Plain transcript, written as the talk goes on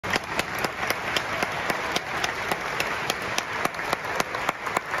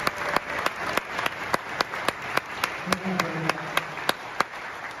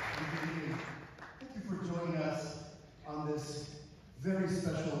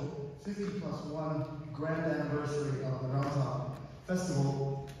special 50+1 grand anniversary of the Ramtop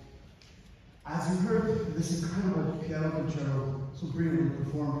Festival. As you heard this incredible piano concerto so brilliantly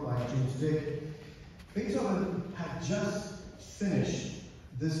performed by James Dick, Beethoven had just finished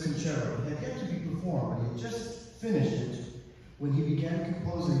this concerto. It had yet to be performed, but he had just finished it when he began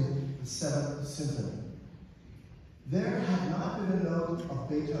composing the 7th Symphony. There had not been a note of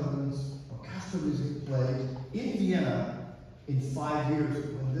Beethoven's orchestral music played in Vienna in 5 years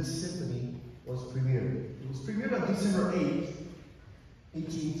when this symphony was premiered. It was premiered on December 8th,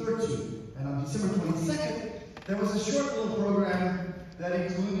 1813, and on December 22nd, there was a short little program that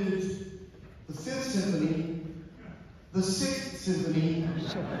included the 5th Symphony, the 6th Symphony,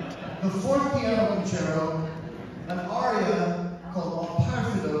 the 4th Piano Concerto, an aria called Al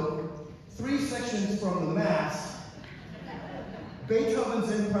Parfido, 3 sections from the Mass,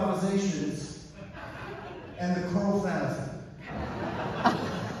 Beethoven's improvisations, and the choral fantasy.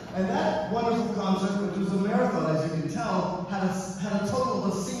 And that wonderful concert, which was a marathon, as you can tell, had a total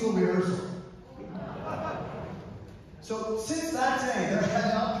of a single rehearsal. So since that day, there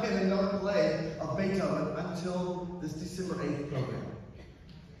had not been another play of Beethoven until this December 8th program.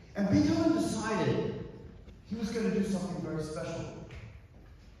 And Beethoven decided he was going to do something very special.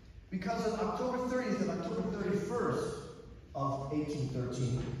 Because on October 30th and October 31st of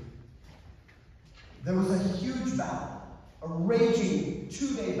 1813, there was a huge battle. A raging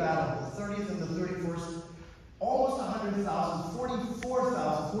 2-day battle, the 30th and the 31st, almost 100,000,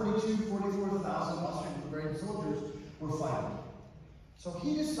 44,000 Austrian-Hungarian soldiers were fighting. So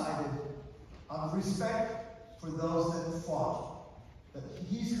he decided, out of respect for those that fought, that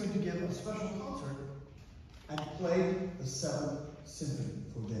he's going to give a special concert and play the 7th Symphony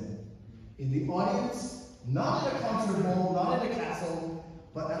for them. In the audience, not in a concert hall, not in a castle,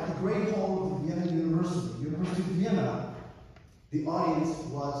 but at the Great Hall of the Vienna University, University of Vienna. The audience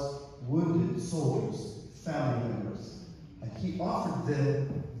was wounded soldiers, family members, and he offered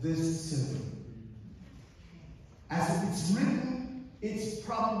them this symphony. As it's written, it's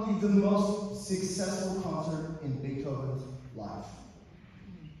probably the most successful concert in Beethoven's life.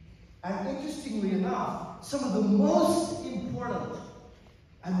 And interestingly enough, some of the most important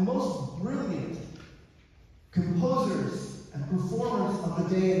and most brilliant composers and performers of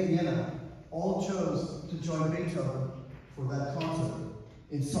the day in Vienna all chose to join Beethoven for that concert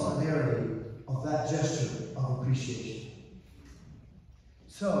in solidarity of that gesture of appreciation.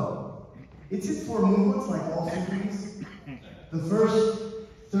 So, it's in 4 movements like all symphonies. The first,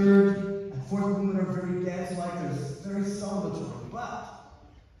 third, and fourth movement are very dance-like, they're very celebratory, but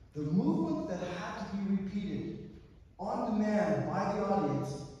the movement that had to be repeated on demand by the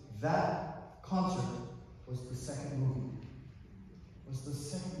audience, that concert was the second movement.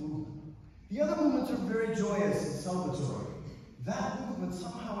 The other movements are very joyous and celebratory. That movement,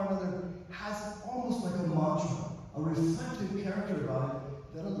 somehow or another, has almost like a mantra, a reflective character about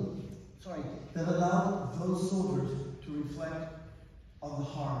it that allowed those soldiers to reflect on the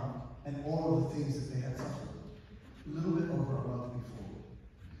harm and all of the things that they had suffered a little bit over a month before.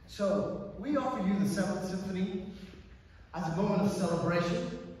 So we offer you the 7th Symphony as a moment of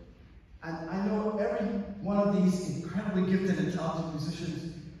celebration. And I know every one of these incredibly gifted and talented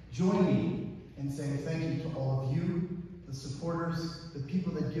musicians join me in saying thank you to all of you, the supporters, the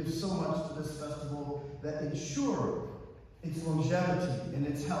people that give so much to this festival, that ensure its longevity and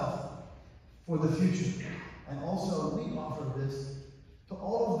its health for the future. And also, we offer this to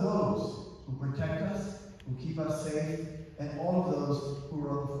all of those who protect us, who keep us safe, and all of those who are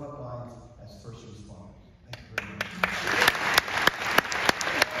on the front line.